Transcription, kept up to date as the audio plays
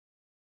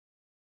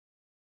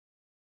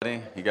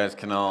You guys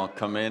can all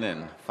come in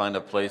and find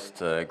a place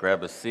to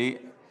grab a seat.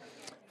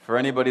 For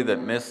anybody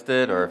that missed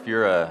it, or if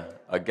you're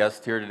a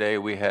guest here today,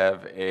 we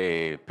have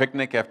a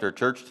picnic after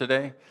church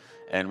today,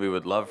 and we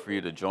would love for you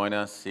to join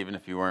us, even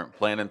if you weren't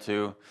planning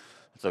to.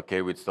 It's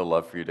okay, we'd still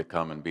love for you to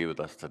come and be with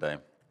us today.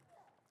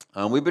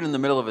 We've been in the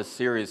middle of a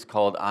series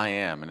called I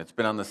Am, and it's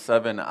been on the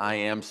 7 I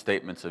Am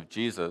statements of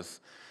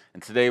Jesus.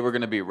 And today we're going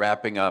to be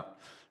wrapping up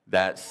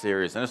that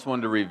series. I just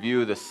wanted to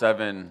review the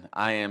 7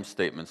 I Am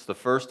statements. The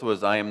first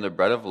was, I am the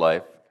bread of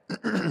life.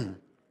 The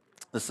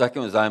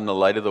second was, I am the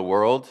light of the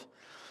world.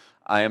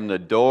 I am the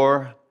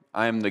door.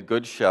 I am the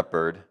good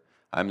shepherd.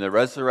 I am the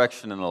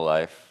resurrection and the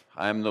life.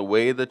 I am the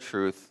way, the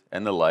truth,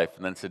 and the life.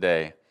 And then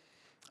today,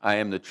 I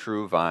am the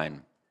true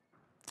vine.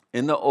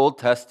 In the Old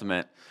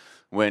Testament,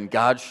 when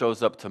God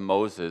shows up to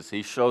Moses,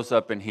 he shows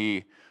up and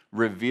he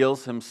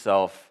reveals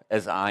himself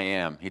as I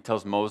am. He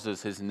tells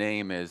Moses his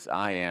name is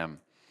I am.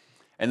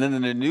 And then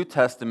in the New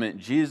Testament,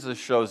 Jesus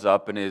shows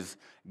up and is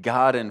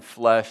God in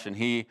flesh, and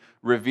he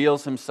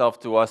reveals himself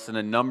to us in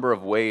a number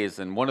of ways.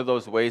 And one of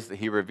those ways that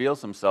he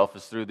reveals himself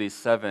is through these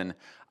 7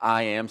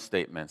 I am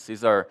statements.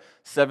 These are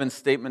 7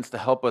 statements to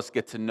help us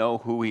get to know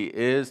who he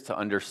is, to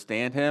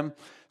understand him,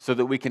 so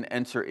that we can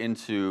enter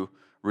into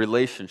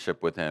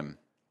relationship with him.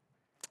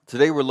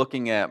 Today we're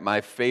looking at my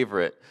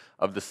favorite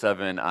of the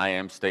 7 I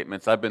am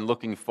statements. I've been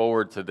looking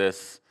forward to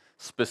this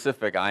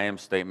specific I am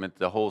statement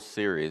the whole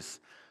series.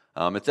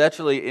 It's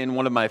actually in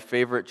one of my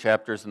favorite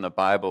chapters in the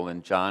Bible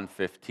in John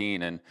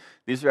 15, and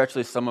these are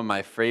actually some of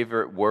my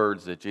favorite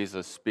words that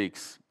Jesus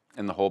speaks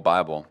in the whole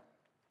Bible.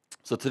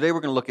 So today we're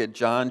going to look at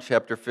John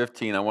chapter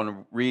 15. I want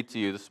to read to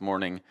you this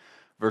morning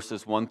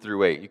verses 1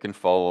 through 8. You can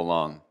follow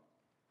along.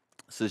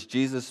 It says,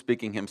 Jesus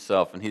speaking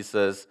himself, and he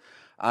says,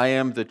 I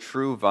am the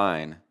true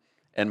vine,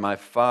 and my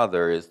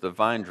Father is the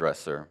vine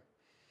dresser.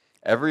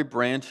 Every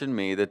branch in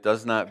me that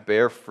does not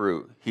bear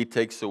fruit, he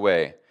takes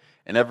away.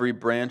 And every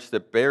branch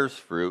that bears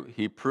fruit,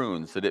 he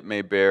prunes, that it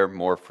may bear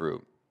more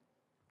fruit.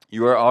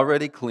 You are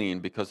already clean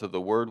because of the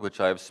word which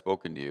I have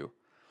spoken to you.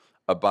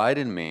 Abide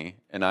in me,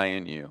 and I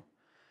in you.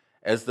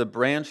 As the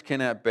branch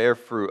cannot bear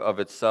fruit of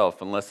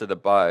itself unless it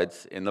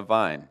abides in the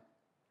vine,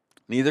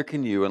 neither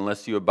can you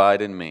unless you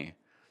abide in me.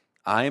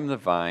 I am the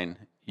vine,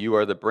 you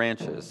are the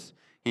branches.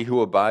 He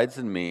who abides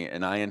in me,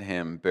 and I in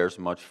him, bears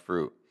much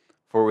fruit.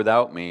 For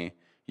without me,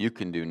 you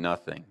can do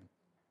nothing.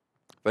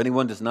 If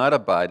anyone does not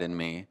abide in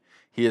me,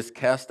 he is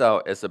cast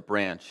out as a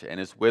branch and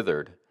is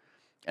withered,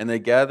 and they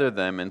gather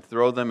them and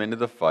throw them into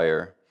the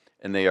fire,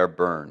 and they are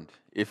burned.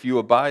 If you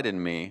abide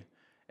in me,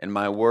 and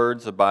my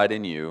words abide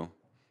in you,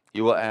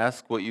 you will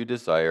ask what you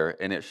desire,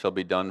 and it shall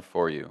be done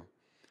for you.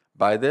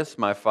 By this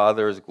my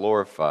Father is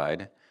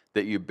glorified,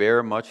 that you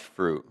bear much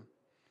fruit,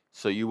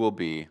 so you will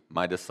be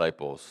my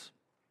disciples.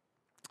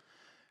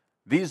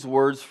 These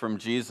words from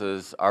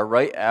Jesus are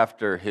right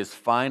after his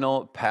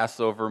final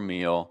Passover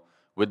meal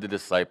with the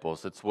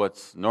disciples. It's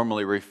what's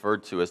normally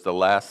referred to as the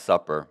Last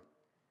Supper.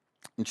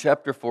 In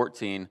chapter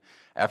 14,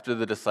 after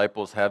the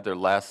disciples have their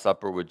Last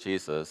Supper with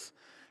Jesus,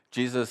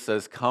 Jesus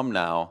says, come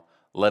now,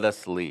 let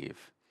us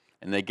leave.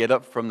 And they get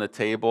up from the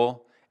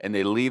table and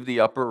they leave the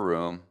upper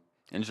room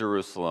in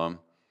Jerusalem.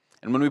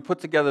 And when we put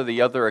together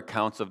the other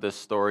accounts of this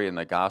story in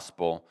the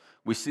gospel,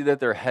 we see that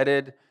they're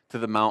headed to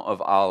the Mount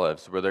of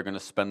Olives where they're going to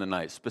spend the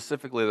night.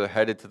 Specifically, they're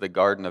headed to the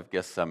Garden of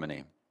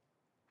Gethsemane.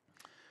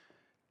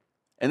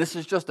 And this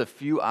is just a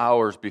few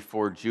hours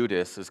before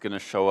Judas is going to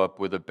show up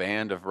with a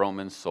band of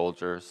Roman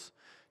soldiers.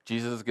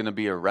 Jesus is going to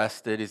be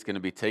arrested. He's going to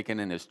be taken,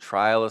 and his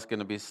trial is going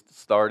to be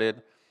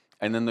started.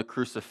 And then the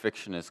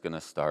crucifixion is going to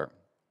start.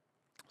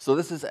 So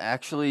this is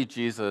actually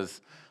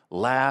Jesus'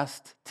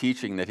 last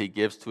teaching that he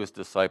gives to his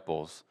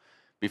disciples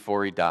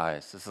before he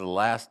dies. This is the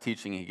last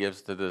teaching he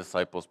gives to the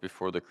disciples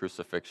before the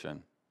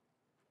crucifixion.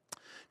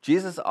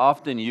 Jesus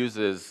often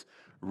uses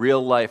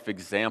real-life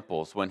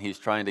examples when he's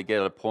trying to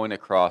get a point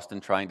across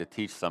and trying to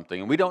teach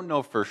something. And we don't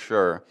know for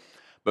sure,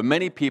 but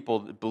many people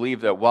believe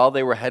that while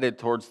they were headed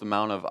towards the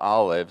Mount of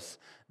Olives,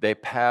 they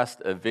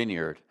passed a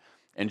vineyard.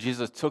 And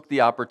Jesus took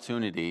the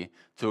opportunity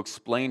to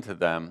explain to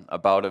them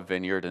about a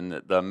vineyard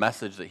and the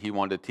message that he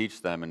wanted to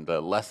teach them and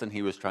the lesson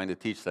he was trying to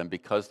teach them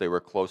because they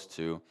were close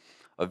to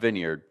a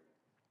vineyard.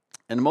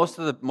 And most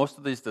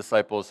of these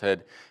disciples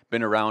had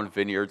been around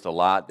vineyards a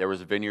lot. There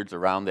was vineyards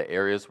around the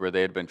areas where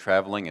they had been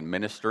traveling and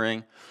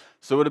ministering.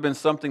 So it would have been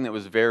something that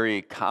was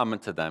very common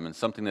to them and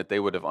something that they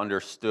would have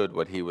understood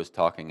what he was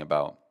talking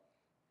about.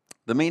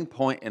 The main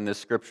point in this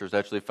scripture is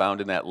actually found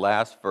in that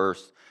last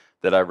verse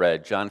that I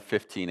read, John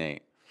 15:8.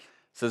 It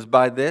says,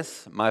 by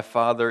this my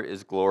Father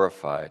is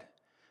glorified,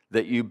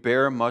 that you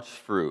bear much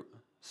fruit,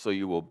 so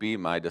you will be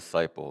my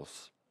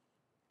disciples.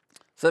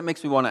 So that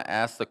makes me want to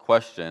ask the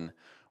question,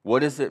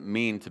 what does it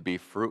mean to be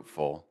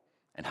fruitful,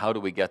 and how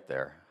do we get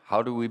there?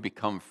 How do we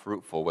become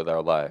fruitful with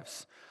our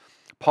lives?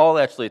 Paul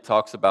actually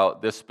talks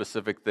about this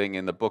specific thing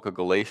in the book of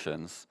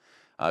Galatians,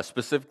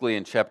 specifically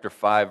in chapter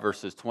 5,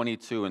 verses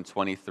 22 and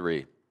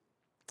 23.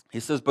 He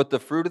says, but the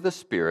fruit of the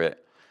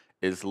Spirit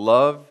is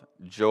love,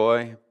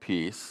 joy,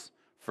 peace,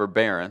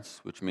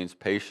 forbearance, which means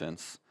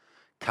patience,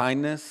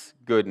 kindness,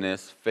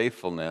 goodness,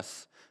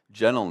 faithfulness,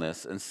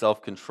 gentleness, and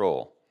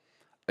self-control.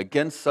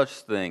 Against such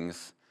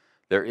things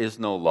there is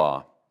no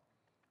law.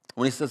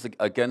 When he says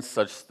against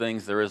such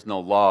things there is no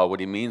law, what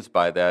he means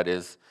by that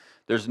is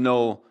there's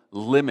no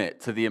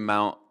limit to the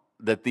amount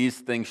that these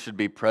things should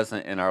be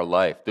present in our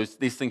life.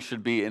 These things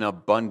should be in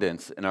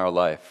abundance in our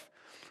life.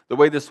 The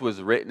way this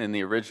was written in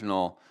the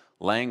original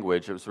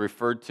language, it was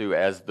referred to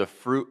as the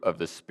fruit of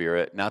the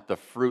Spirit, not the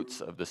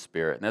fruits of the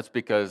Spirit. And that's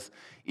because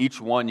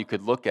each one you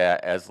could look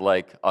at as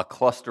like a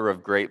cluster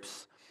of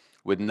grapes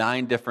with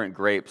 9 different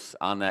grapes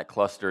on that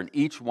cluster, and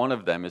each one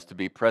of them is to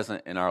be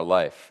present in our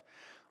life.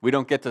 We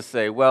don't get to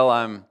say, well,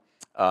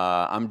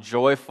 I'm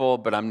joyful,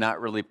 but I'm not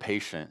really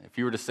patient. If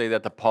you were to say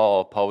that to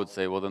Paul, Paul would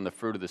say, well, then the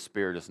fruit of the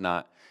Spirit is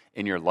not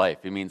in your life.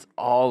 It means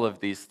all of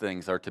these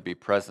things are to be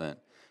present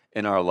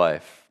in our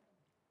life.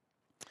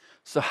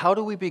 So how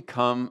do we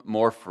become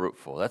more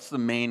fruitful? That's the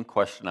main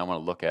question I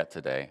want to look at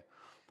today.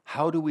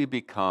 How do we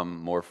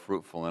become more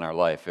fruitful in our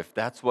life? If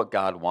that's what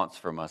God wants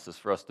from us, is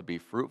for us to be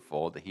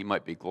fruitful, that he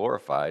might be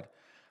glorified,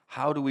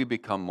 how do we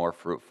become more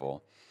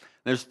fruitful?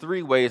 There's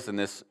 3 ways in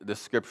this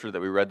scripture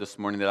that we read this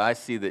morning that I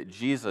see that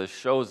Jesus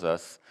shows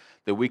us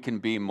that we can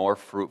be more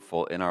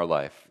fruitful in our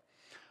life.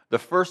 The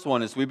first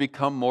one is we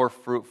become more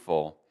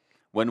fruitful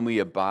when we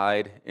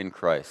abide in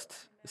Christ.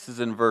 This is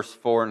in verse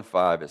 4 and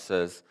 5. It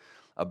says,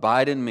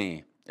 "Abide in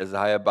me as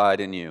I abide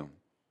in you.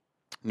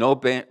 No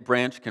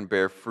branch can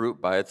bear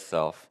fruit by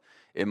itself.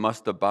 It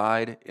must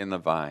abide in the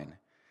vine.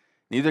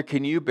 Neither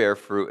can you bear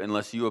fruit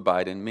unless you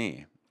abide in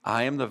me.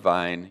 I am the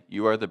vine,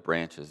 you are the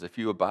branches. If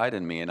you abide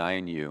in me and I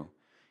in you,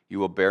 you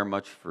will bear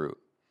much fruit.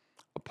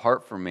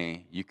 Apart from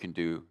me, you can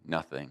do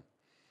nothing."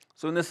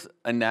 So in this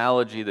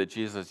analogy that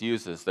Jesus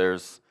uses,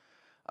 there's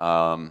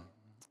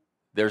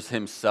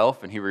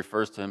himself, and he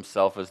refers to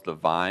himself as the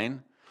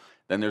vine.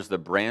 Then there's the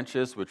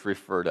branches, which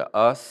refer to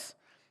us.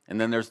 And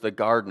then there's the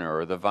gardener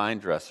or the vine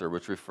dresser,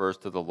 which refers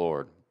to the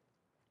Lord.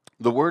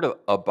 The word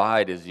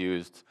abide is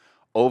used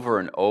over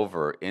and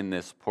over in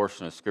this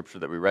portion of Scripture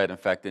that we read. In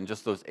fact, in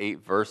just those 8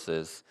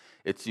 verses,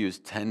 it's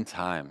used 10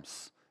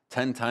 times.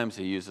 10 times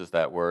he uses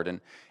that word.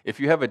 And if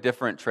you have a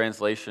different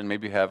translation,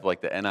 maybe you have like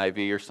the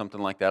NIV or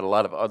something like that, a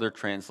lot of other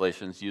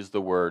translations use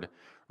the word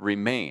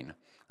remain.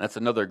 That's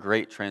another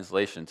great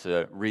translation,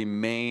 to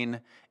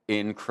remain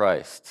in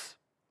Christ,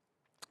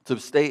 to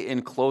stay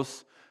in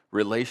close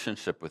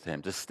relationship with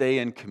him, to stay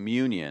in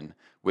communion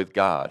with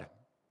God.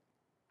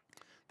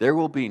 There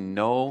will be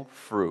no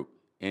fruit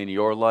in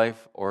your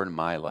life or in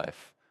my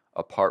life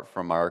apart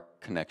from our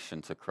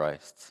connection to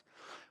Christ.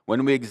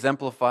 When we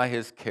exemplify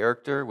his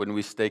character, when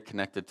we stay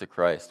connected to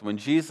Christ, when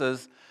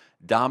Jesus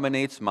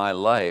dominates my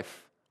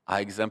life,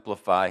 I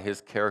exemplify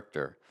his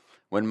character.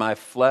 When my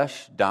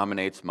flesh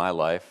dominates my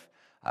life,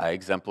 I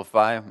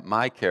exemplify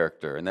my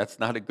character, and that's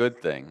not a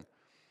good thing.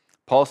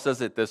 Paul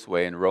says it this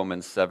way in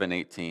Romans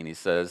 7:18. He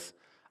says,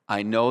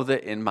 "I know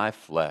that in my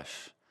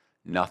flesh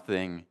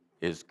nothing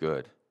is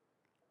good."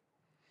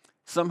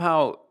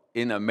 Somehow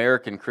in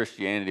American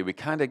Christianity, we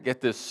kind of get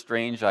this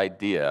strange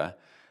idea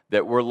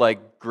that we're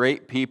like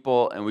great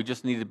people and we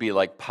just need to be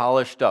like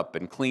polished up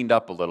and cleaned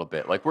up a little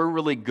bit. Like we're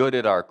really good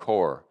at our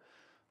core.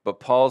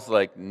 But Paul's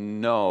like,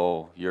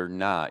 no, you're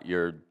not.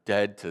 You're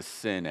dead to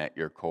sin at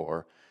your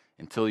core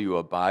until you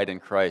abide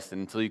in Christ.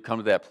 And until you come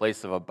to that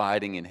place of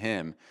abiding in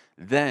him,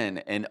 then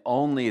and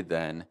only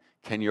then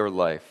can your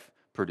life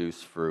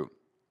produce fruit.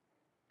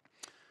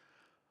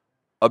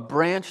 A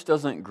branch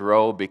doesn't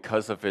grow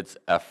because of its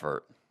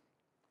effort.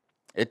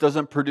 It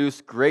doesn't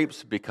produce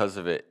grapes because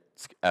of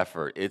its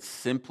effort. It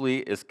simply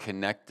is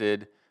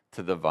connected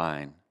to the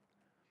vine.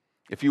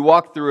 If you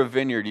walk through a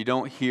vineyard, you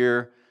don't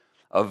hear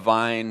a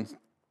vine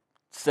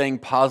saying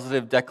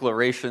positive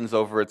declarations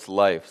over its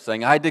life,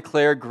 saying, "I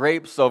declare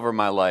grapes over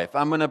my life.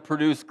 I'm going to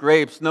produce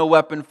grapes. No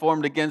weapon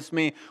formed against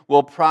me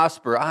will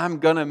prosper. I'm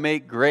going to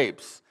make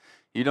grapes."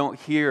 You don't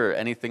hear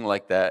anything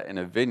like that in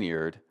a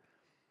vineyard.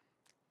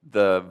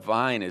 The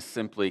vine is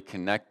simply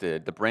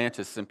connected, the branch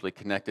is simply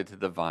connected to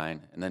the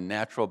vine, and the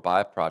natural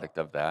byproduct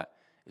of that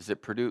is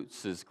it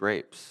produces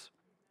grapes.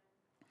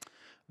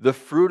 The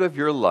fruit of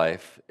your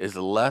life is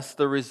less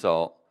the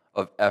result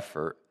of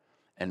effort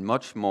and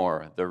much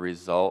more the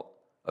result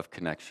of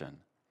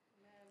connection.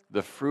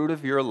 The fruit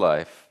of your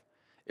life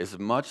is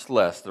much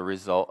less the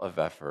result of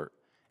effort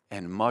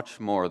and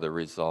much more the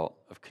result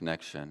of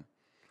connection.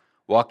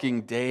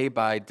 Walking day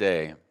by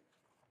day,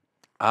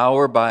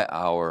 hour by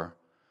hour,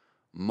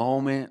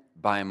 moment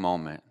by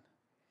moment,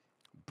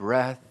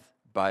 breath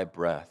by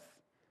breath,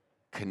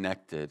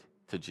 connected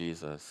to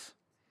Jesus.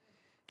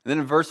 And then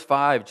in verse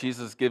 5,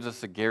 Jesus gives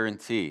us a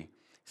guarantee. He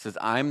says,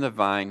 "I'm the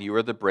vine, you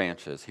are the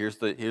branches." Here's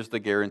the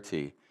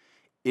guarantee.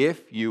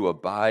 "If you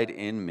abide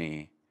in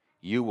me,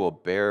 you will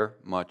bear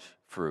much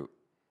fruit.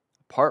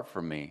 Apart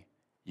from me,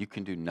 you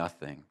can do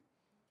nothing."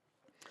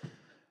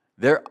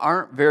 There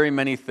aren't very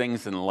many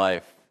things in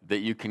life that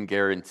you can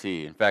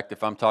guarantee. In fact,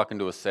 if I'm talking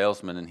to a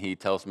salesman and he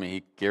tells me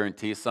he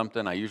guarantees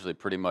something, I usually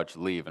pretty much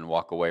leave and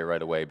walk away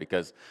right away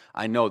because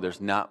I know there's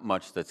not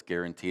much that's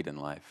guaranteed in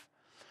life.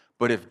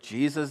 But if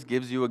Jesus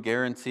gives you a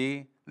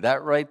guarantee,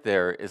 that right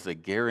there is a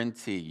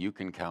guarantee you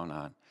can count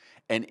on.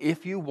 And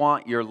if you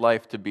want your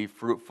life to be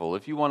fruitful,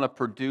 if you want to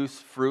produce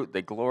fruit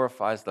that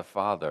glorifies the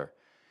Father,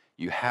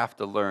 you have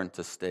to learn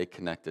to stay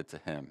connected to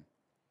Him.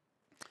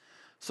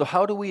 So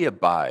how do we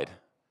abide?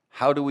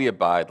 How do we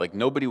abide? Like,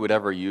 nobody would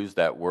ever use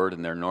that word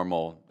in their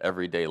normal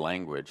everyday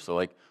language. So,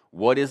 like,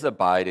 what is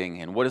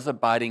abiding, and what does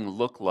abiding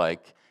look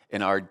like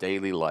in our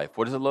daily life?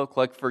 What does it look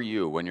like for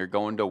you when you're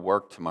going to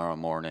work tomorrow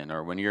morning,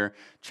 or when you're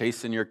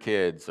chasing your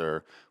kids,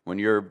 or when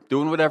you're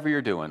doing whatever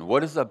you're doing? What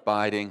does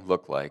abiding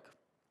look like?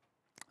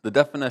 The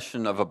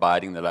definition of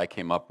abiding that I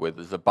came up with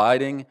is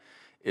abiding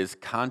is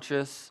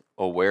conscious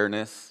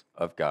awareness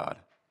of God.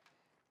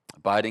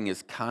 Abiding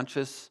is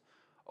conscious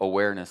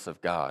awareness of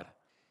God.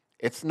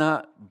 It's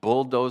not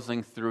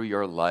bulldozing through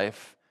your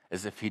life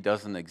as if He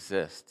doesn't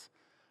exist,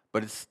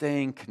 but it's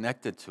staying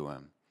connected to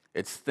Him.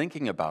 It's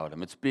thinking about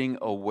Him. It's being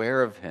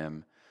aware of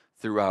Him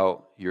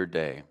throughout your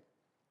day.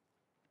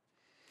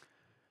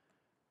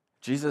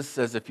 Jesus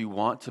says if you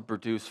want to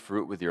produce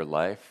fruit with your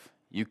life,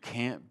 you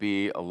can't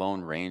be a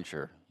lone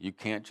ranger. You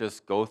can't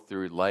just go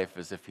through life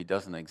as if He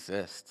doesn't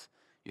exist.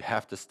 You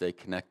have to stay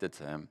connected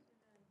to Him.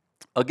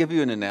 I'll give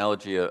you an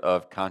analogy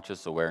of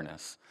conscious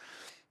awareness.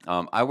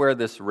 I wear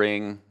this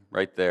ring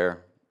right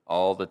there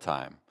all the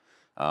time.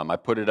 I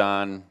put it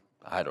on,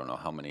 I don't know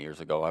how many years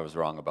ago. I was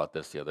wrong about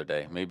this the other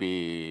day.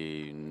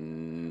 Maybe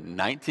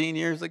 19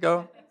 years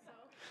ago?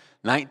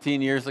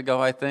 19 years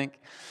ago, I think.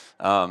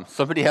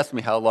 Somebody asked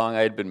me how long I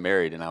had been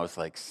married, and I was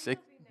like,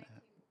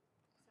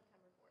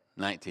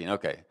 19,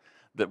 okay.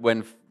 That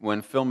when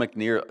Phil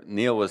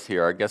McNeil was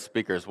here, our guest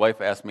speaker, his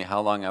wife asked me how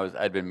long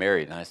I'd been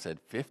married, and I said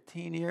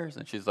 15 years,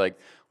 and she's like,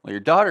 "Well, your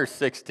daughter's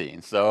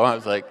 16." So I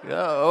was like,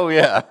 "Oh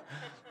yeah."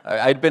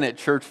 I'd been at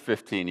church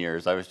 15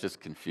 years. I was just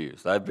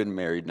confused. I've been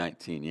married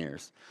 19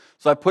 years.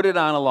 So I put it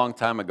on a long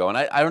time ago, and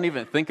I don't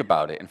even think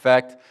about it. In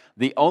fact,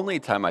 the only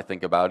time I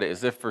think about it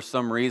is if for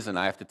some reason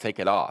I have to take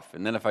it off.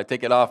 And then if I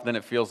take it off, then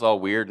it feels all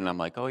weird, and I'm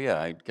like, "Oh yeah,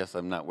 I guess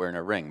I'm not wearing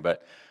a ring."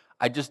 But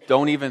I just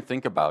don't even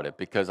think about it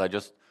because I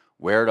just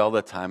wear it all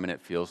the time and it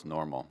feels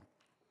normal.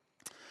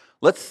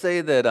 Let's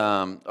say that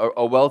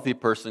a wealthy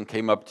person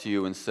came up to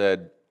you and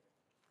said,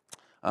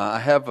 I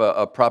have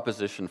a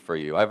proposition for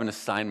you. I have an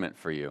assignment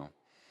for you.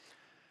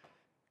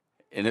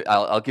 And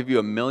I'll give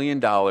you $1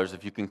 million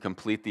if you can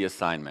complete the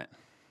assignment.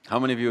 How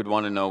many of you would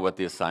want to know what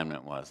the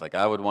assignment was? Like,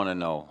 I would want to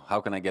know,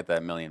 how can I get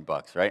that $1 million,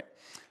 right?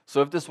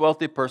 So if this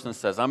wealthy person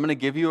says, I'm going to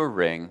give you a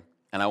ring,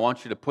 and I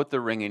want you to put the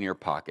ring in your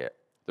pocket.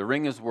 The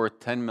ring is worth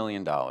 $10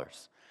 million.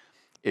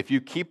 If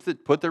you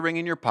put the ring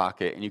in your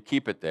pocket and you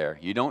keep it there,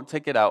 you don't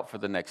take it out for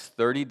the next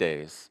 30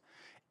 days.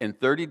 In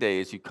 30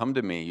 days, you come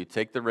to me, you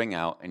take the ring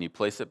out, and you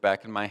place it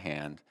back in my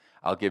hand.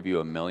 I'll give you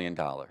 $1 million.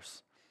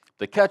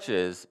 The catch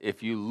is,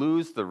 if you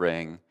lose the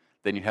ring,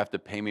 then you have to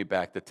pay me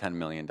back the $10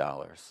 million.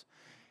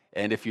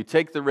 And if you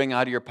take the ring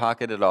out of your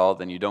pocket at all,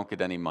 then you don't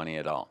get any money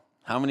at all.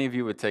 How many of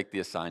you would take the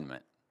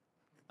assignment?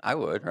 I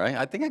would, right?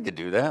 I think I could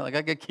do that. Like,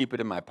 I could keep it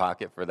in my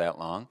pocket for that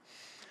long.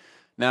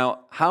 Now,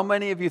 how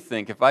many of you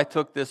think if I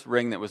took this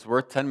ring that was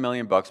worth $10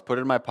 million, put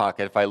it in my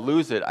pocket, if I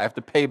lose it, I have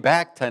to pay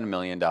back $10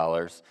 million.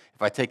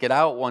 If I take it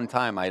out one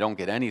time, I don't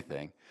get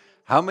anything.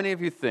 How many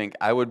of you think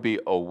I would be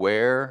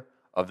aware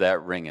of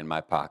that ring in my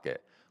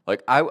pocket?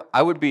 Like,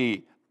 I would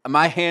be,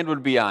 my hand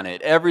would be on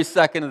it every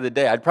second of the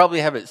day. I'd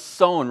probably have it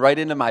sewn right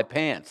into my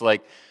pants.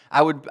 Like,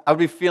 I would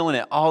be feeling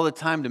it all the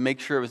time to make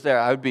sure it was there.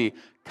 I would be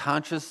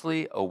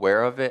consciously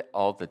aware of it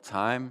all the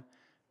time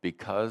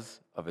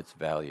because of its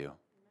value.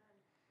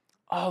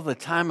 All the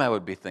time I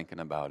would be thinking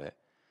about it.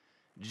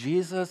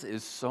 Jesus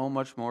is so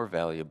much more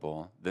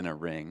valuable than a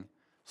ring,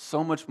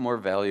 so much more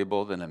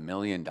valuable than $1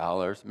 million.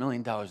 $1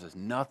 million is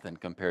nothing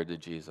compared to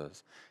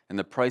Jesus and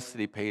the price that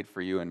He paid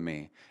for you and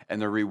me and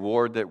the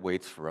reward that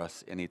waits for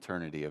us in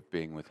eternity of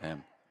being with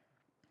Him.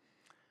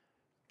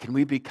 Can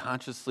we be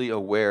consciously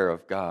aware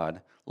of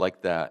God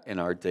like that in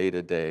our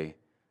day-to-day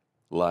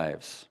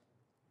lives?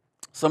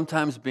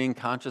 Sometimes being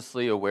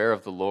consciously aware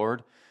of the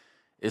Lord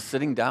is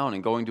sitting down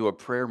and going to a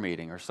prayer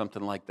meeting or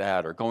something like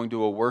that, or going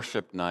to a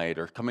worship night,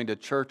 or coming to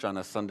church on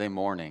a Sunday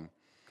morning,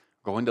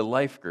 going to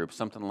life group,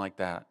 something like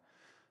that.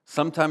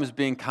 Sometimes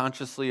being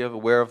consciously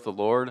aware of the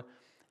Lord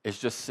is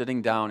just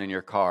sitting down in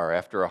your car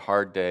after a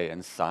hard day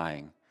and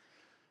sighing.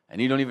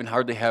 And you don't even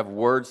hardly have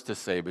words to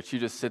say, but you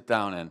just sit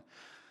down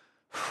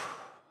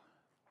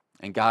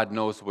and God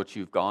knows what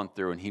you've gone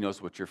through, and He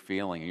knows what you're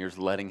feeling, and you're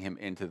just letting Him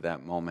into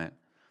that moment.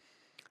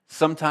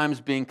 Sometimes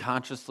being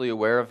consciously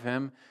aware of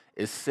Him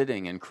is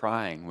sitting and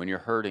crying when you're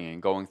hurting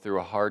and going through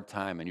a hard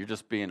time, and you're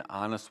just being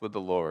honest with the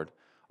Lord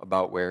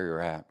about where you're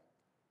at.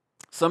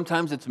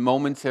 Sometimes it's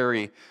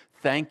momentary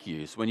thank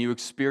yous when you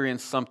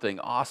experience something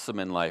awesome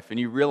in life and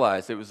you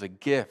realize it was a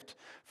gift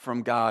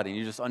from God, and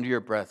you just under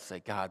your breath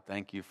say, God,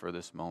 thank you for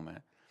this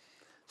moment.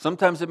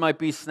 Sometimes it might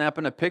be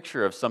snapping a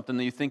picture of something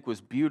that you think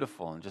was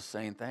beautiful and just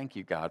saying, thank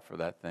you, God, for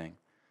that thing.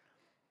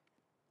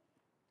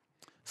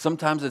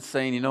 Sometimes it's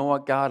saying, you know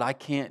what, God, I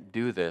can't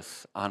do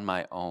this on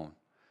my own.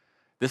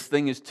 This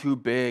thing is too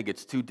big.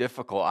 It's too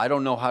difficult. I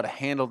don't know how to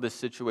handle this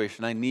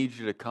situation. I need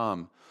you to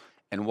come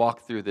and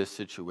walk through this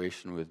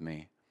situation with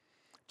me.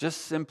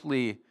 Just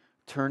simply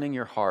turning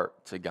your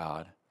heart to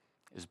God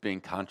is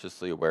being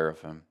consciously aware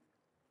of him.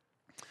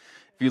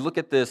 If you look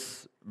at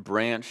this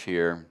branch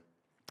here,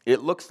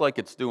 it looks like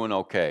it's doing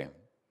okay.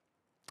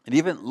 It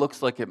even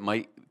looks like it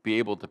might be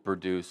able to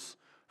produce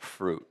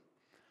fruit.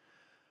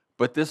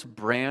 But this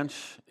branch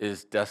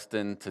is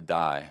destined to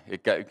die. You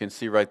can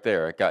see right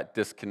there, it got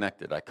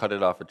disconnected. I cut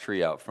it off a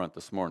tree out front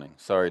this morning.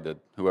 Sorry to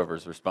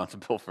whoever's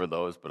responsible for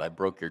those, but I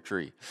broke your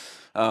tree.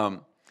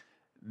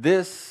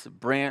 This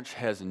branch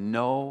has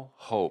no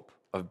hope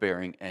of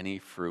bearing any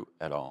fruit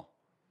at all.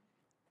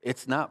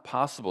 It's not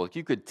possible.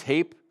 You could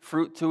tape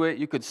fruit to it.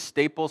 You could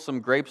staple some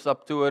grapes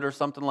up to it or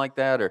something like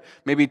that, or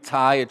maybe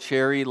tie a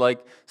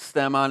cherry-like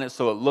stem on it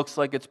so it looks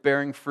like it's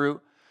bearing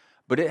fruit.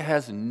 But it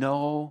has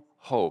no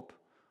hope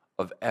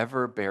of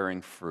ever bearing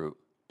fruit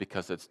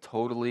because it's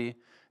totally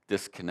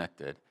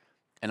disconnected.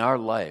 And our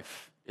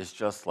life is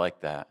just like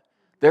that.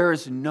 There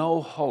is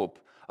no hope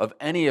of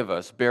any of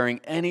us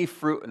bearing any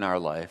fruit in our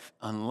life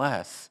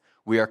unless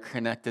we are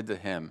connected to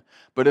him.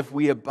 But if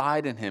we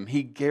abide in him,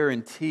 he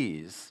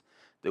guarantees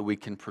that we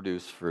can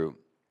produce fruit.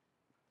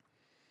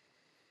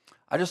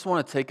 I just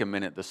want to take a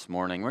minute this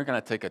morning. We're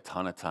going to take a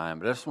ton of time,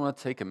 but I just want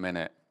to take a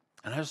minute,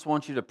 and I just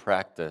want you to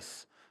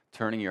practice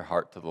turning your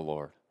heart to the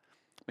Lord.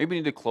 Maybe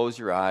you need to close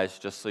your eyes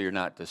just so you're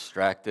not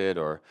distracted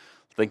or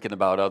thinking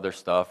about other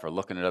stuff or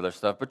looking at other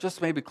stuff, but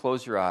just maybe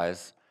close your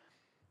eyes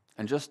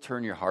and just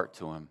turn your heart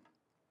to him.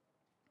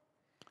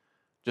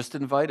 Just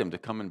invite him to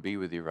come and be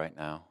with you right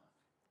now.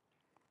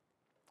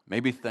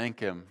 Maybe thank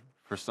him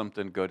for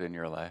something good in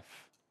your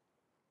life.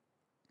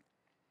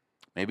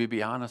 Maybe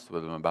be honest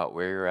with him about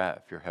where you're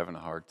at if you're having a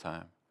hard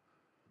time.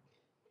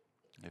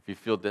 If you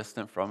feel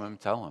distant from him,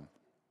 tell him.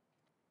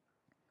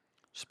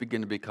 Just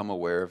begin to become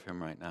aware of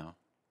him right now.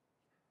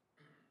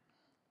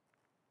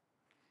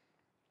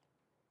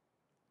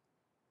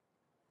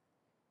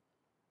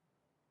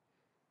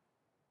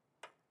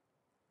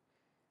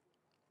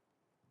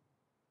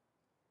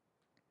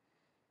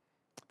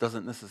 It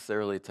doesn't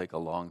necessarily take a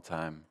long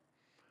time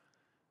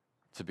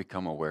to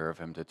become aware of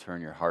him, to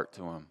turn your heart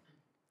to him.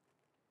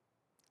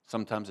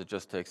 Sometimes it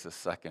just takes a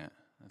second.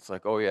 It's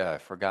like, oh yeah, I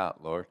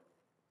forgot, Lord.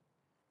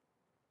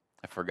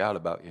 I forgot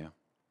about you.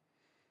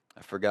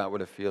 I forgot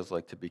what it feels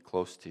like to be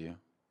close to you.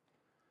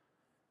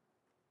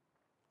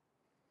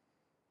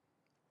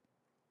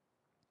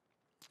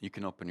 You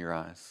can open your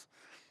eyes.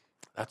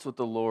 That's what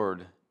the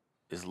Lord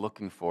is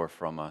looking for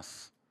from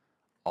us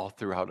all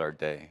throughout our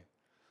day.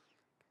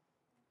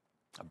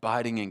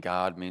 Abiding in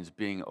God means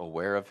being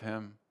aware of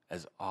him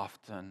as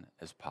often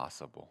as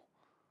possible.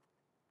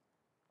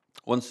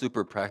 One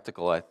super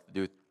practical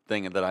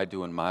thing that I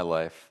do in my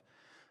life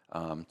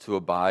to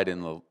abide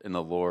in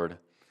the Lord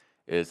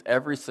is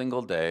every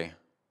single day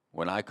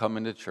when I come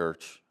into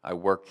church. I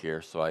work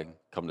here, so I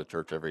come to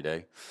church every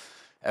day.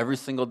 Every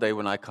single day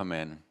when I come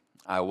in,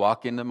 I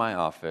walk into my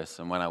office,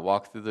 and when I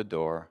walk through the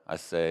door, I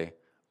say,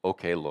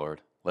 okay,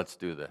 Lord, let's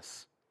do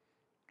this.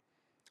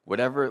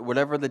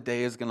 Whatever the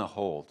day is going to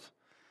hold.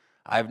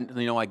 I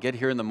get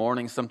here in the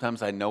morning.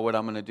 Sometimes I know what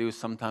I'm going to do.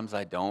 Sometimes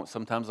I don't.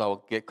 Sometimes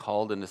I'll get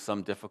called into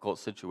some difficult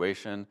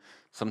situation.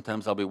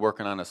 Sometimes I'll be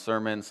working on a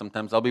sermon.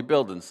 Sometimes I'll be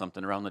building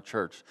something around the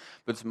church.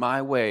 But it's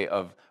my way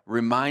of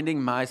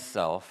reminding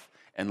myself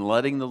and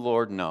letting the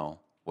Lord know,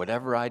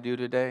 whatever I do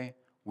today,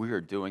 we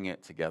are doing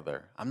it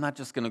together. I'm not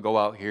just going to go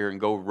out here and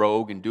go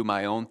rogue and do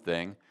my own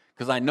thing,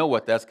 because I know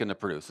what that's going to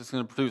produce. It's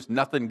going to produce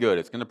nothing good.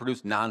 It's going to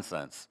produce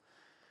nonsense.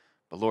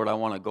 But Lord, I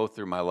want to go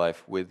through my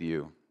life with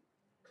you.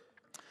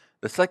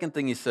 The second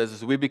thing he says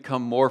is we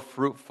become more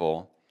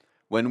fruitful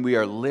when we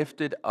are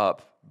lifted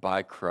up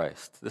by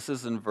Christ. This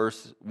is in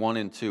verse 1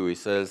 and 2. He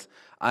says,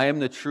 I am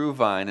the true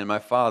vine, and my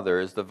Father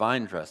is the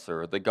vine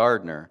dresser, or the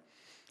gardener.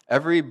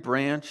 Every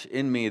branch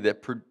in me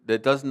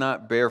that does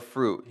not bear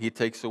fruit, he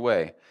takes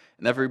away.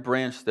 And every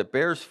branch that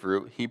bears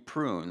fruit, he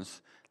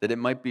prunes, that it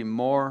might be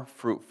more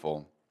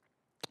fruitful.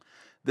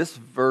 This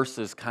verse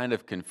is kind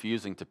of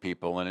confusing to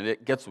people, and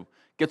it gets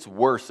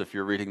worse if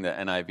you're reading the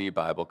NIV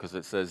Bible, because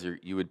it says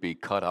you would be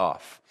cut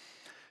off.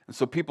 And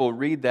so people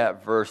read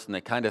that verse and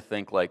they kind of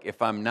think, like,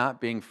 if I'm not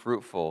being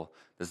fruitful,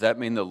 does that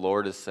mean the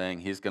Lord is saying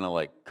he's going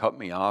to cut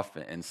me off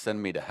and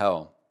send me to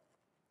hell?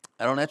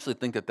 I don't actually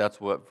think that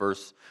that's what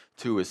verse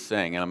 2 is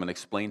saying, and I'm going to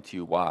explain to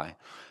you why.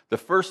 The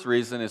first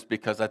reason is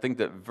because I think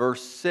that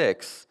verse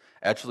 6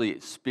 actually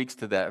speaks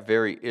to that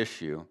very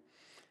issue.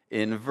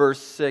 In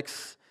verse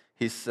 6,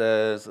 he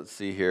says, let's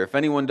see here, if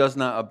anyone does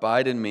not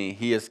abide in me,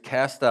 he is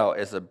cast out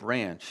as a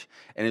branch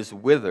and is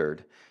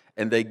withered,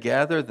 and they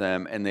gather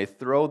them and they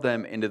throw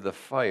them into the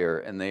fire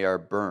and they are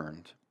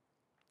burned.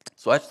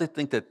 So I actually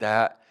think that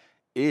that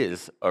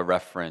is a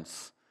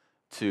reference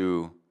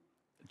to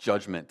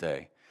Judgment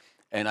Day.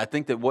 And I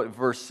think that what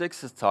verse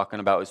 6 is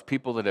talking about is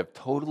people that have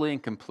totally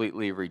and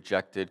completely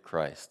rejected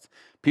Christ.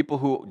 People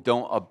who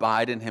don't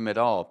abide in him at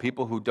all.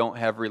 People who don't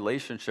have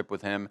relationship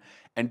with him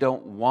and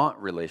don't want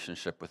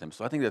relationship with him.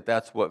 So I think that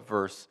that's what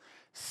verse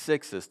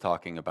 6 is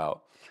talking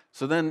about.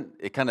 So then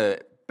it kind of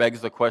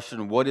begs the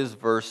question, what is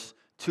verse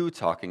 2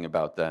 talking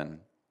about then?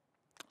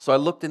 So I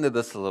looked into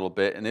this a little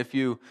bit, and if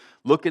you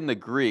look in the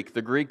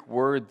Greek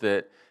word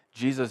that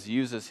Jesus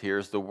uses here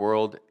is the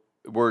word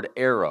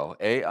airo,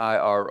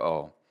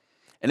 A-I-R-O.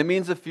 And it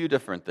means a few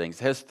different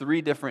things. It has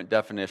 3 different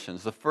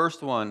definitions. The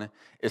first one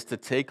is to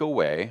take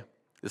away.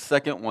 The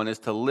second one is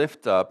to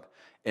lift up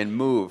and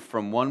move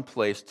from one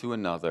place to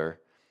another.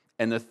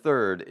 And the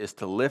third is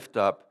to lift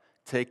up,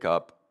 take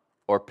up,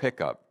 or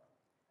pick up.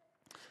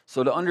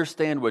 So to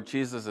understand what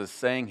Jesus is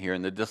saying here,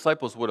 and the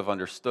disciples would have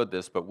understood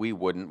this, but we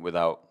wouldn't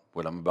without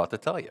what I'm about to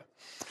tell you.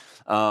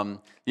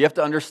 You have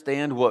to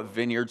understand what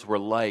vineyards were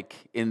like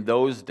in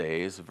those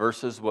days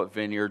versus what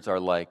vineyards are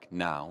like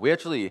now. We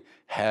actually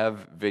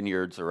have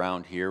vineyards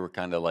around here. We're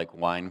kind of like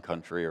wine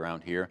country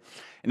around here.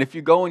 And if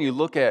you go and you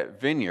look at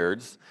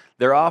vineyards,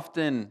 they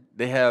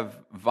have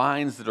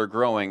vines that are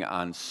growing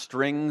on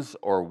strings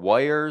or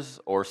wires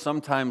or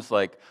sometimes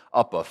like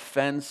up a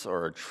fence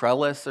or a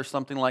trellis or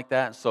something like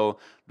that. So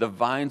the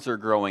vines are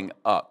growing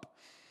up.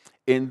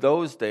 In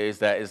those days,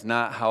 that is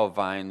not how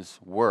vines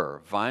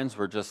were. Vines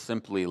were just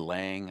simply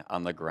laying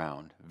on the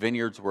ground.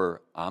 Vineyards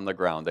were on the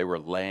ground. They were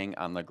laying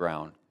on the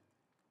ground.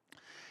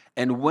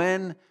 And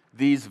when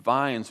these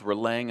vines were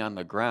laying on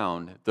the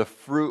ground, the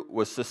fruit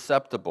was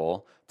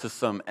susceptible to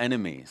some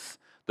enemies.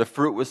 The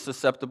fruit was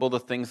susceptible to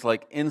things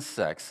like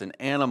insects and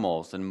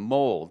animals and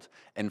mold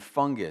and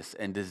fungus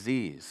and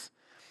disease.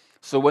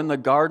 So when the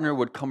gardener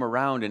would come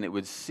around and it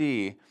would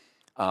see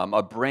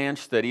a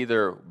branch that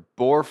either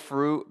bore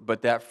fruit,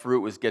 but that fruit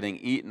was getting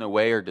eaten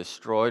away or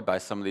destroyed by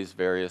some of these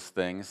various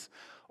things,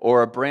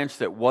 or a branch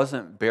that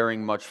wasn't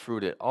bearing much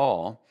fruit at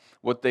all,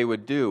 what they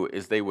would do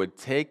is they would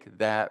take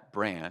that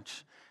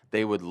branch,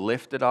 they would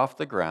lift it off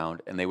the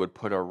ground, and they would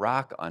put a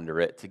rock under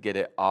it to get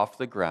it off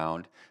the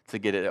ground, to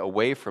get it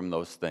away from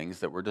those things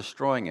that were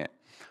destroying it.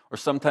 Or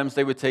sometimes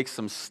they would take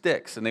some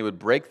sticks and they would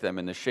break them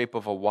in the shape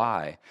of a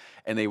Y,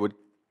 and they would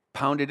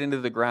pound it into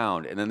the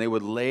ground, and then they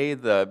would lay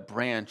the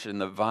branch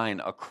and the vine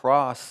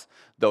across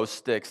those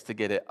sticks to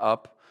get it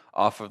up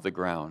off of the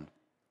ground.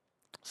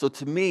 So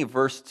to me,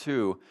 verse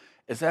 2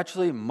 is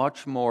actually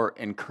much more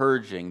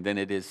encouraging than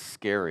it is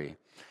scary.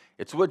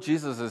 It's what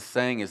Jesus is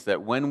saying is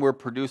that when we're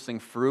producing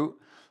fruit,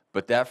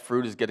 but that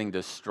fruit is getting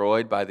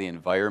destroyed by the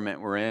environment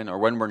we're in, or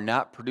when we're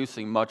not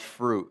producing much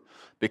fruit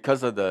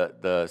because of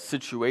the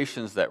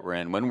situations that we're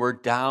in, when we're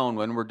down,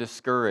 when we're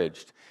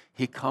discouraged,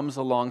 He comes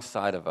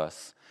alongside of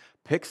us,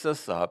 picks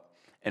us up,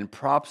 and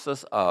props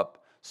us up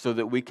so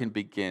that we can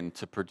begin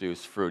to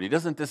produce fruit. He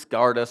doesn't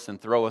discard us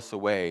and throw us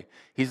away.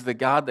 He's the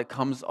God that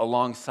comes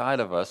alongside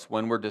of us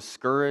when we're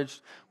discouraged,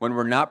 when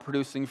we're not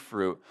producing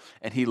fruit,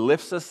 and He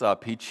lifts us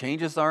up. He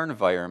changes our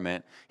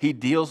environment. He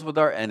deals with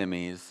our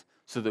enemies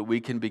so that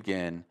we can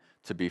begin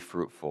to be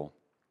fruitful.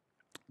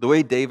 The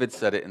way David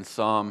said it in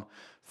Psalm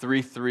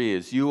 3:3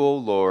 is, "You, O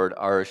Lord,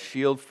 are a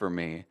shield for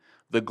me,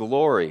 the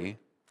glory,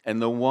 and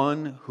the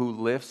one who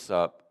lifts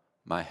up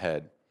my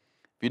head."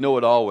 If you know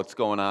at all what's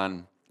going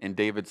on in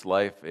David's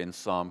life in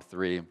Psalm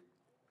 3,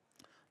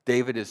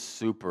 David is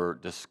super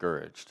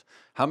discouraged.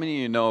 How many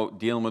of you know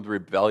dealing with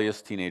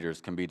rebellious teenagers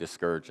can be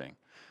discouraging?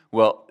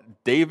 Well,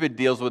 David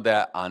deals with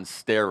that on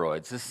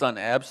steroids. His son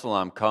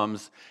Absalom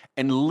comes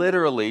and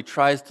literally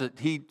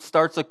he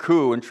starts a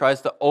coup and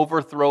tries to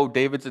overthrow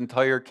David's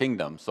entire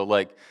kingdom. So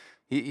like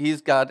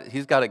he's got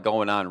it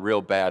going on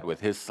real bad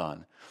with his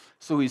son.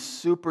 So he's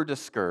super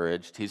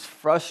discouraged, he's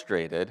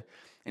frustrated,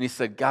 and he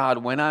said, "God,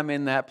 when I'm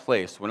in that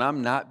place, when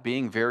I'm not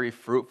being very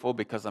fruitful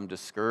because I'm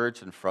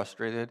discouraged and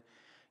frustrated,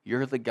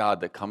 You're the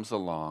God that comes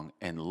along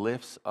and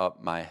lifts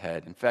up my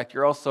head. In fact,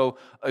 You're also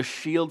a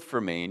shield for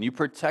me, and You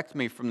protect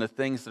me from the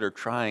things that are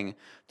trying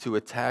to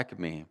attack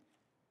me."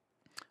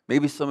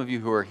 Maybe some of you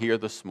who are here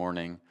this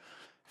morning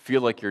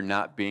feel like you're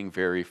not being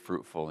very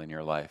fruitful in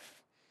your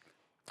life.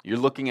 You're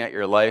looking at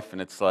your life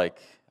and it's like,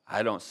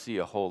 I don't see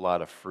a whole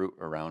lot of fruit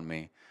around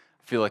me.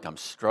 I feel like I'm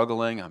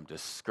struggling, I'm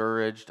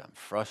discouraged, I'm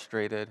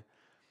frustrated.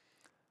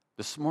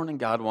 This morning,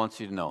 God wants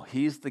you to know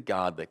He's the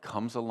God that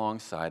comes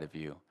alongside of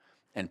you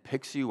and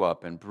picks you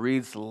up and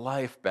breathes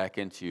life back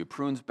into you,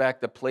 prunes back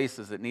the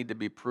places that need to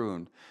be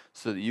pruned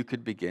so that you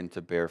could begin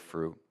to bear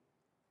fruit.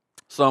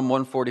 Psalm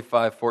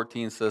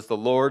 145:14 says, "The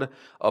Lord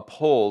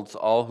upholds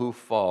all who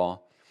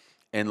fall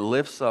and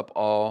lifts up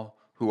all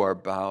who are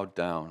bowed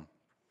down."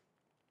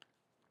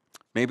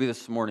 Maybe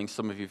this morning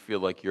some of you feel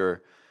like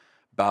you're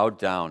bowed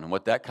down, and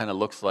what that kind of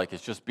looks like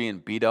is just being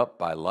beat up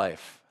by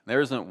life.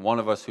 There isn't one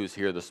of us who's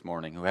here this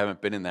morning who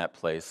haven't been in that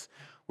place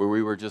where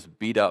we were just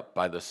beat up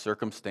by the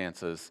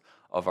circumstances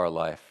of our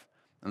life.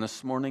 And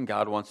this morning,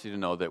 God wants you to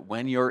know that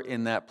when you're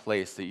in that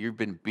place, that you've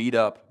been beat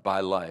up by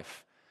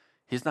life,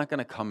 He's not going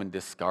to come and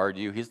discard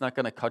you. He's not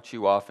going to cut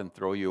you off and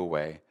throw you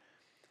away.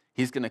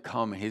 He's going to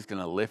come and He's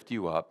going to lift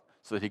you up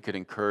so that He could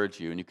encourage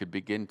you and you could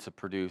begin to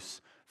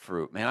produce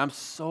fruit. Man, I'm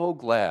so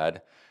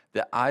glad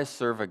that I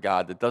serve a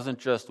God that doesn't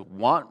just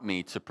want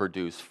me to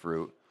produce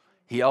fruit.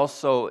 He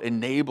also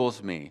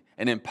enables me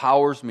and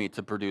empowers me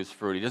to produce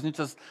fruit. He doesn't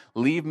just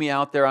leave me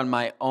out there on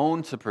my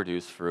own to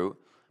produce fruit,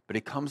 but he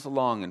comes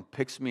along and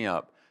picks me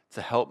up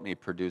to help me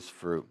produce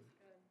fruit.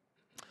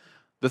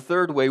 The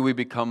third way we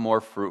become more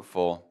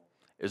fruitful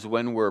is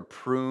when we're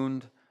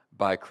pruned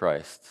by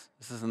Christ.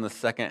 This is in the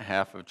second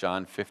half of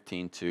John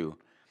 15:2.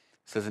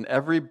 It says, "In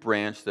every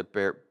branch that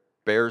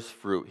bears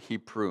fruit, he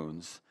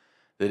prunes,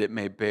 that it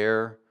may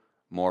bear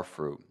more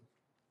fruit."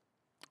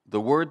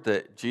 The word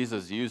that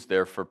Jesus used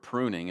there for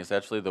pruning is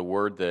actually the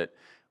word that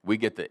we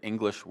get the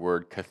English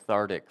word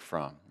cathartic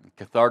from.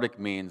 Cathartic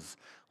means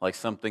like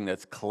something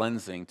that's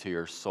cleansing to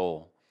your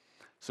soul.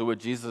 So what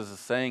Jesus is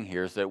saying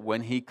here is that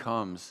when he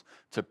comes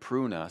to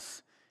prune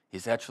us,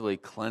 he's actually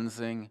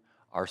cleansing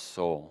our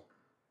soul.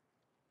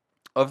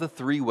 Of the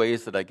three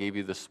ways that I gave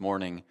you this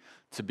morning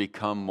to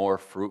become more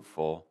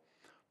fruitful,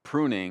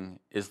 pruning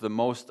is the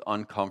most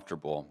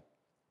uncomfortable.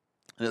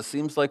 And it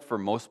seems like for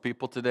most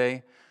people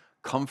today,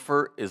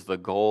 comfort is the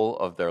goal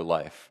of their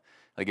life.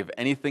 Like if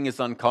anything is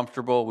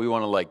uncomfortable, we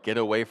want to get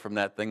away from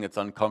that thing that's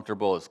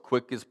uncomfortable as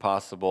quick as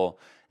possible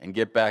and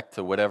get back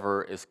to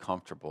whatever is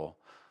comfortable.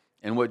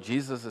 And what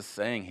Jesus is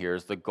saying here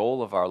is the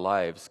goal of our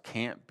lives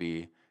can't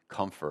be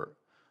comfort.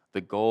 The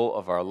goal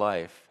of our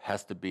life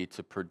has to be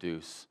to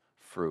produce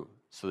fruit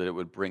so that it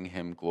would bring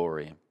him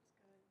glory.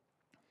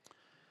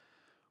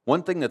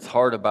 One thing that's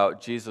hard about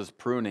Jesus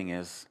pruning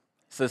is,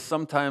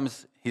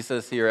 sometimes he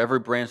says here, every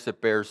branch that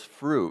bears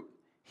fruit,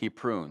 he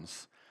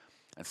prunes.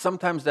 And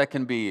sometimes that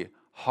can be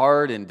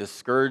hard and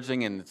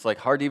discouraging, and it's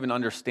hard to even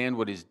understand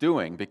what he's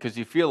doing because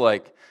you feel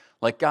like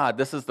God,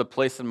 this is the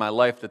place in my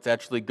life that's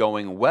actually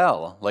going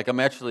well.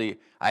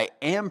 I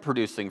am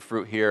producing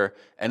fruit here,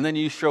 and then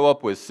you show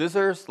up with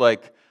scissors.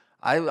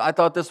 I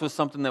thought this was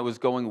something that was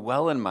going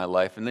well in my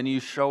life, and then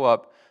you show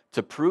up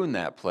to prune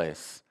that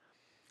place.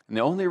 And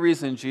the only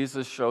reason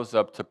Jesus shows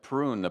up to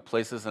prune the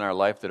places in our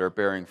life that are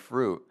bearing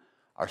fruit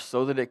are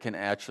so that it can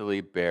actually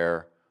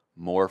bear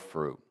more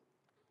fruit.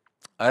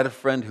 I had a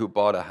friend who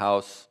bought a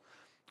house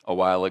a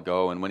while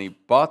ago, and when he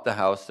bought the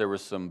house, there were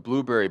some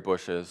blueberry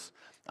bushes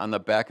on the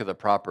back of the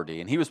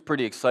property, and he was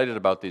pretty excited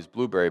about these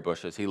blueberry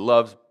bushes. He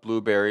loves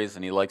blueberries,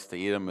 and he likes to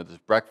eat them with his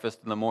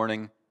breakfast in the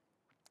morning.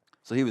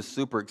 So he was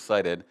super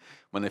excited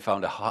when they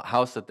found a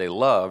house that they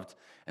loved,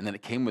 and then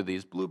it came with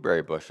these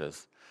blueberry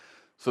bushes.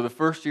 So the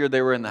first year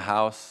they were in the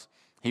house,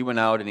 he went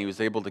out and he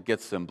was able to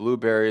get some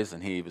blueberries,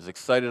 and he was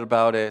excited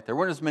about it. There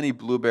weren't as many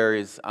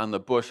blueberries on the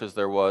bush as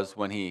there was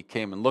when he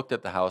came and looked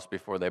at the house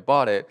before they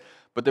bought it,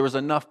 but there was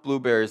enough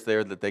blueberries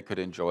there that they could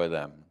enjoy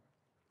them.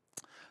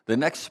 The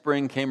next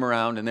spring came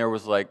around, and there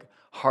was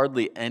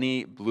hardly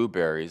any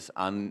blueberries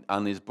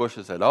on these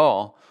bushes at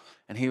all.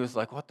 And he was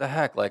like, what the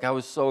heck? I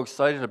was so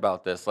excited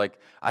about this.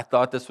 I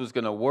thought this was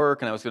going to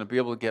work, and I was going to be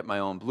able to get my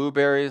own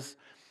blueberries.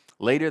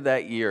 Later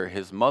that year,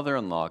 his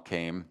mother-in-law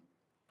came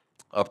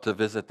up to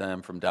visit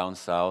them from down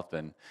south,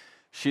 and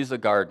she's a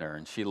gardener,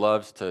 and she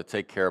loves to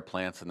take care of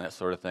plants and that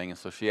sort of thing. And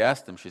so she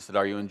asked him, she said,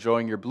 "Are you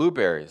enjoying your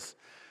blueberries?"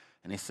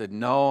 And he said,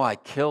 "No, I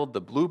killed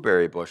the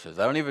blueberry bushes.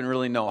 I don't even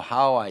really know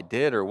how I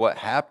did or what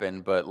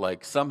happened,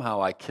 but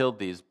somehow I killed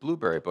these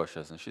blueberry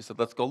bushes." And she said,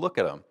 "Let's go look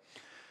at them."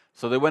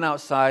 So they went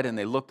outside and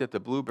they looked at the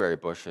blueberry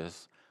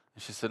bushes.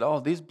 And she said, "Oh,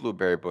 these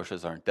blueberry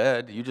bushes aren't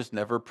dead. You just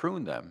never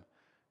pruned them."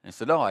 And he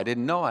said, "Oh, I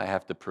didn't know I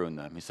have to prune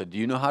them." He said, "Do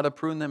you know how to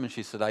prune them?" And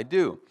she said, "I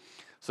do."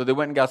 So they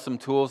went and got some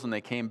tools, and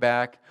they came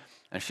back,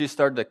 and she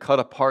started to cut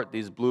apart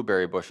these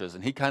blueberry bushes.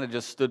 And he kind of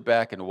just stood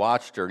back and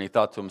watched her, and he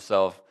thought to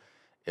himself,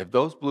 if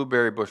those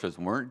blueberry bushes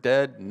weren't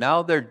dead,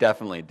 now they're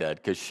definitely dead,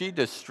 because she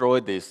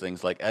destroyed these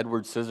things like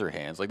Edward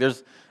Scissorhands.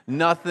 There's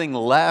nothing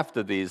left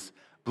of these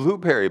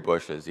blueberry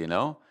bushes,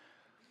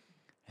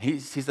 He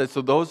said,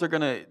 "So those are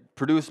going to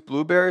produce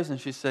blueberries?" And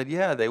she said,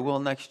 "Yeah, they will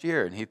next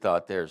year." And he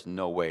thought, there's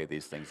no way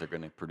these things are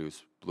going to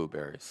produce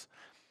blueberries.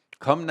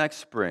 Come next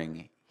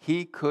spring,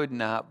 he could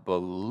not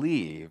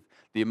believe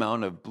the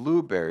amount of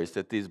blueberries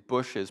that these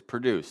bushes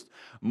produced.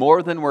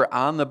 More than were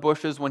on the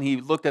bushes when he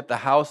looked at the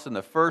house in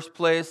the first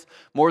place,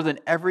 more than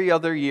every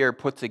other year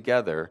put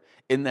together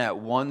in that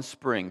one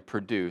spring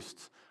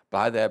produced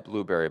by that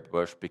blueberry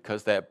bush,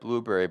 because that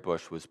blueberry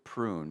bush was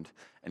pruned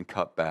and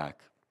cut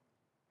back.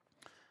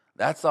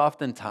 That's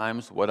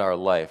oftentimes what our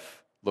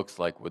life looks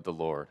like with the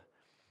Lord.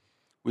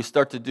 We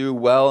start to do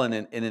well in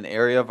an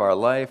area of our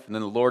life, and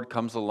then the Lord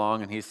comes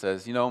along and he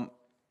says,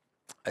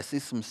 I see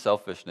some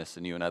selfishness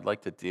in you, and I'd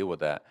like to deal with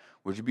that.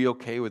 Would you be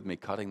okay with me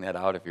cutting that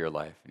out of your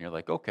life? And you're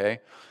like, okay.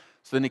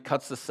 So then he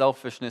cuts the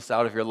selfishness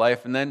out of your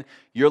life, and then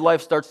your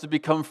life starts to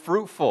become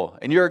fruitful,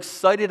 and you're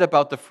excited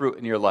about the fruit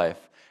in your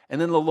life. And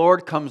then the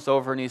Lord comes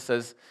over and he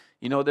says,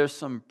 there's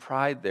some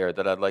pride there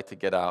that I'd like to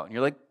get out. And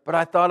you're like, but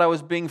I thought I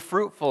was being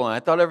fruitful, and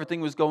I thought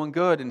everything was going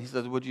good. And he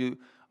says, would you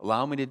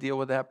allow me to deal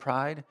with that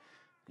pride?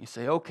 You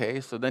say,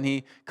 okay. So then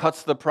he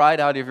cuts the pride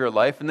out of your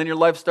life, and then your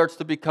life starts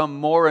to become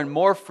more and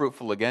more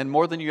fruitful again,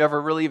 more than you ever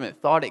really even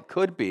thought it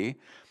could be.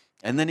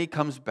 And then he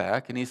comes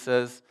back and he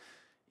says,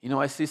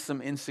 I see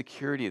some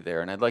insecurity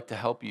there, and I'd like to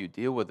help you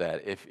deal with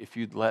that if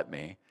you'd let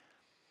me.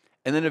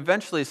 And then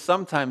eventually,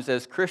 sometimes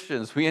as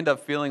Christians, we end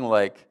up feeling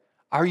like,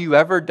 are you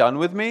ever done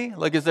with me?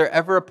 Is there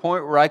ever a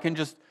point where I can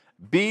just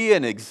be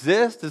and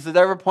exist? Is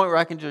there ever a point where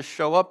I can just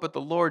show up? But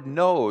the Lord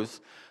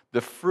knows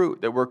the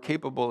fruit that we're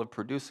capable of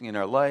producing in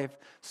our life.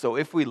 So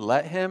if we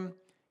let Him,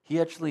 He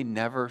actually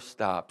never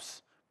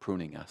stops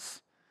pruning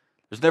us.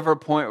 There's never a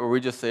point where we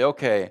just say,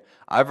 okay,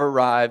 I've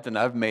arrived and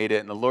I've made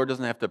it, and the Lord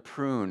doesn't have to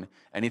prune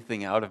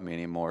anything out of me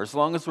anymore. As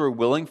long as we're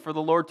willing for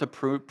the Lord to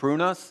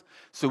prune us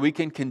so we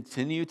can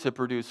continue to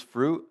produce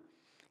fruit,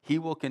 He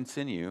will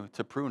continue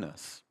to prune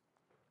us.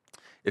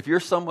 If you're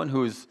someone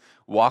who's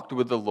walked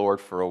with the Lord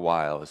for a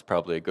while, is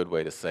probably a good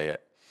way to say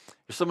it.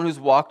 You're someone who's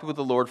walked with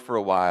the Lord for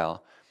a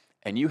while,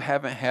 and you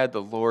haven't had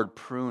the Lord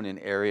prune an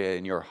area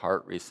in your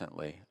heart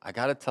recently, I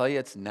got to tell you,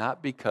 it's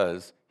not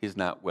because He's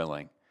not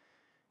willing.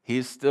 He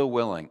is still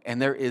willing,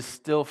 and there is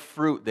still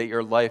fruit that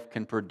your life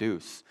can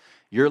produce.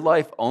 Your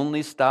life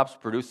only stops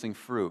producing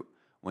fruit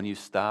when you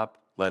stop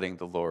letting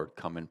the Lord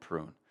come and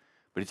prune.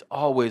 But He's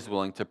always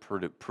willing to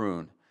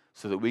prune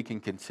so that we can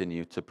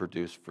continue to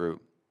produce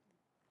fruit.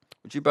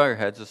 Would you bow your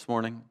heads this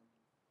morning?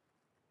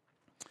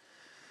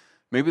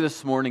 Maybe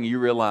this morning you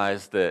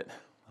realize that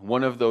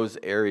one of those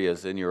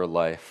areas in your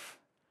life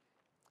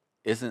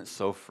isn't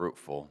so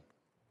fruitful.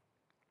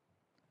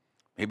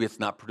 Maybe it's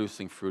not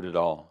producing fruit at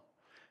all.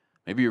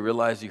 Maybe you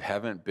realize you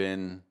haven't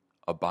been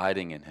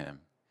abiding in Him.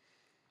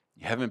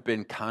 You haven't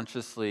been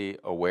consciously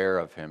aware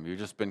of Him. You've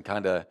just been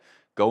kind of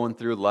going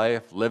through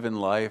life, living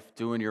life,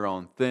 doing your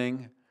own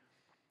thing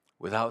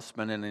without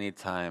spending any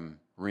time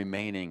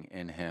remaining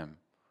in Him,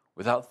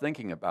 without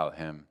thinking about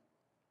Him,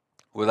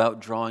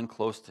 without drawing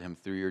close to Him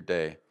through your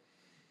day.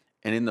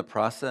 And in the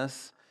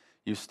process,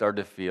 you start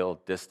to feel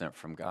distant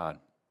from God.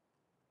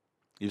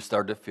 You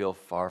start to feel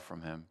far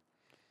from Him.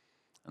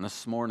 And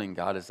this morning,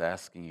 God is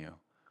asking you,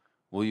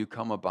 will you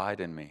come abide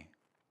in me?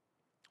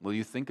 Will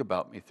you think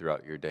about me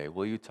throughout your day?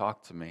 Will you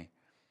talk to me?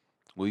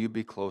 Will you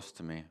be close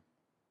to me?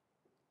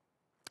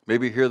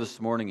 Maybe you're here this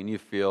morning and you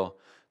feel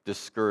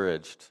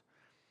discouraged,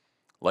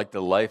 like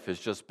the life has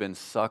just been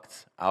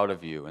sucked out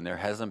of you and there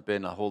hasn't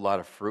been a whole lot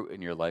of fruit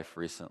in your life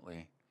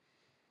recently.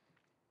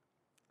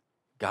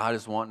 God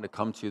is wanting to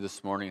come to you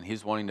this morning, and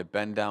He's wanting to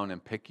bend down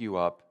and pick you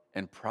up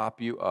and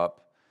prop you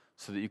up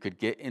so that you could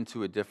get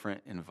into a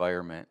different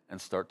environment and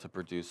start to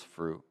produce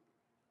fruit.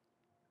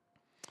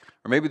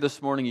 Or maybe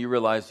this morning you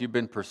realize you've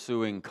been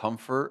pursuing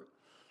comfort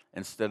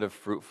instead of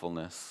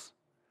fruitfulness.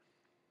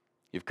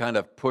 You've kind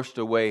of pushed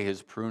away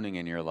His pruning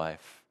in your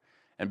life,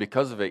 and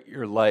because of it,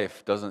 your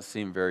life doesn't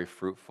seem very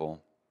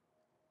fruitful.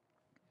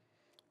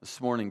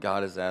 This morning,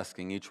 God is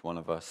asking each one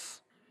of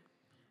us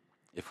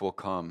if we'll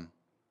come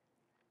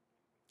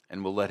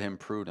and we'll let Him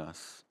prune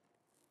us.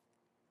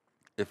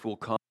 If we'll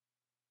come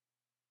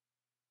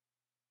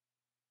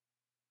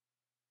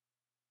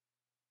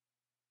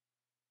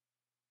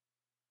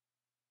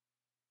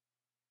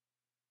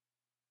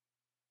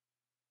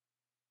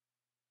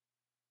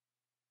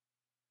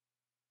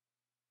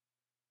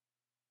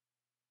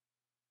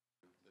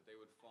that they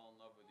would fall in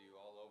love with you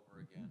all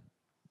over again.